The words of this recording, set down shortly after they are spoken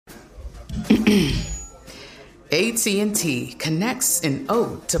AT&T connects an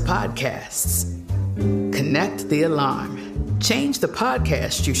ode to podcasts. Connect the alarm. Change the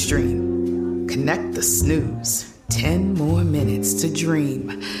podcast you stream. Connect the snooze. 10 more minutes to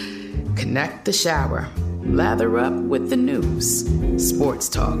dream. Connect the shower. Lather up with the news. Sports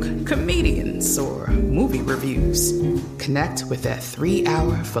talk, comedians, or movie reviews. Connect with that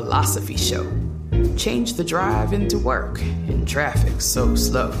 3-hour philosophy show. Change the drive into work in traffic so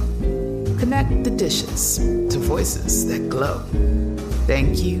slow. Connect the dishes to voices that glow.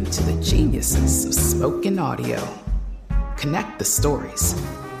 Thank you to the geniuses of spoken audio. Connect the stories.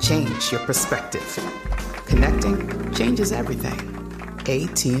 Change your perspective. Connecting changes everything.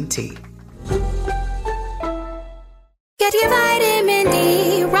 AT&T. Get your vitamin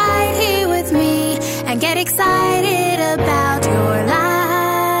D right here with me and get excited about your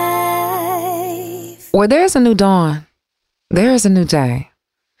life. Where there's a new dawn, there is a new day.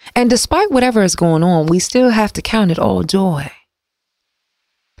 And despite whatever is going on, we still have to count it all joy.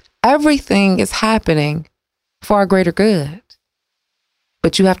 Everything is happening for our greater good.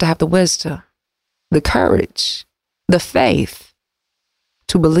 But you have to have the wisdom, the courage, the faith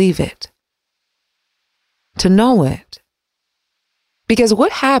to believe it, to know it. Because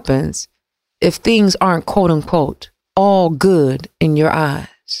what happens if things aren't, quote unquote, all good in your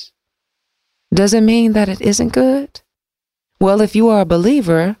eyes? Does it mean that it isn't good? Well, if you are a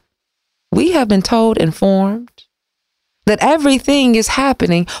believer, we have been told, informed, that everything is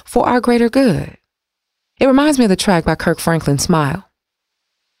happening for our greater good. It reminds me of the track by Kirk Franklin, Smile.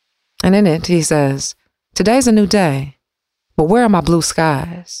 And in it, he says, today's a new day, but where are my blue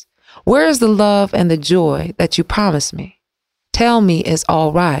skies? Where is the love and the joy that you promised me? Tell me it's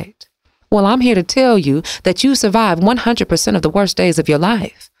all right. Well, I'm here to tell you that you survived 100% of the worst days of your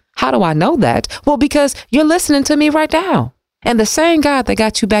life. How do I know that? Well, because you're listening to me right now. And the same God that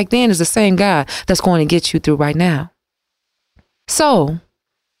got you back then is the same God that's going to get you through right now. So,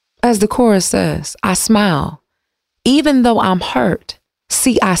 as the chorus says, I smile. Even though I'm hurt,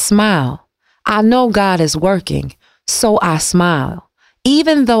 see, I smile. I know God is working, so I smile.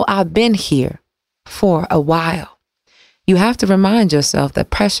 Even though I've been here for a while. You have to remind yourself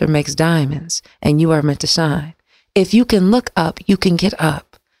that pressure makes diamonds and you are meant to shine. If you can look up, you can get up.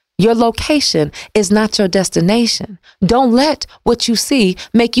 Your location is not your destination. Don't let what you see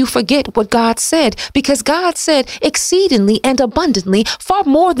make you forget what God said, because God said exceedingly and abundantly, far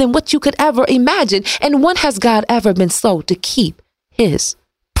more than what you could ever imagine. And when has God ever been slow to keep his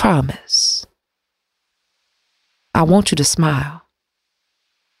promise? I want you to smile,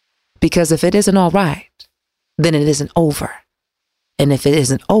 because if it isn't all right, then it isn't over. And if it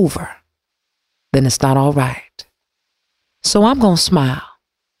isn't over, then it's not all right. So I'm going to smile.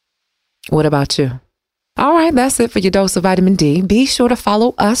 What about you? All right, that's it for your dose of vitamin D. Be sure to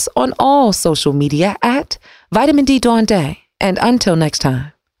follow us on all social media at Vitamin D Dawn Day. And until next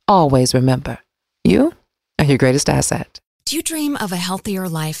time, always remember, you are your greatest asset. Do you dream of a healthier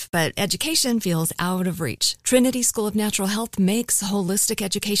life, but education feels out of reach? Trinity School of Natural Health makes holistic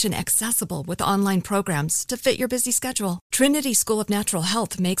education accessible with online programs to fit your busy schedule. Trinity School of Natural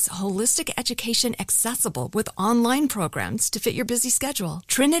Health makes holistic education accessible with online programs to fit your busy schedule.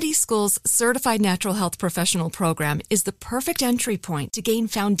 Trinity School's Certified Natural Health Professional Program is the perfect entry point to gain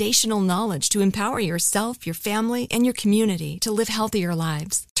foundational knowledge to empower yourself, your family, and your community to live healthier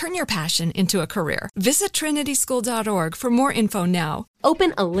lives. Turn your passion into a career. Visit trinityschool.org for more info now.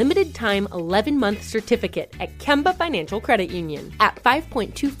 Open a limited-time 11-month certificate at Kemba Financial Credit Union. At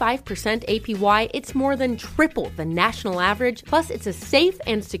 5.25% APY, it's more than triple the national average, plus it's a safe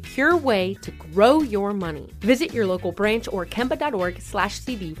and secure way to grow your money. Visit your local branch or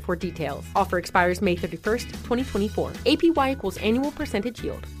kemba.org/CD for details. Offer expires May 31st, 2024. APY equals annual percentage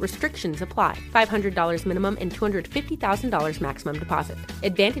yield. Restrictions apply. $500 minimum and $250,000 maximum deposit.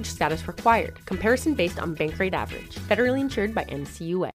 Advantage status required. Comparison based on bank rate average. Federally insured by NCUA.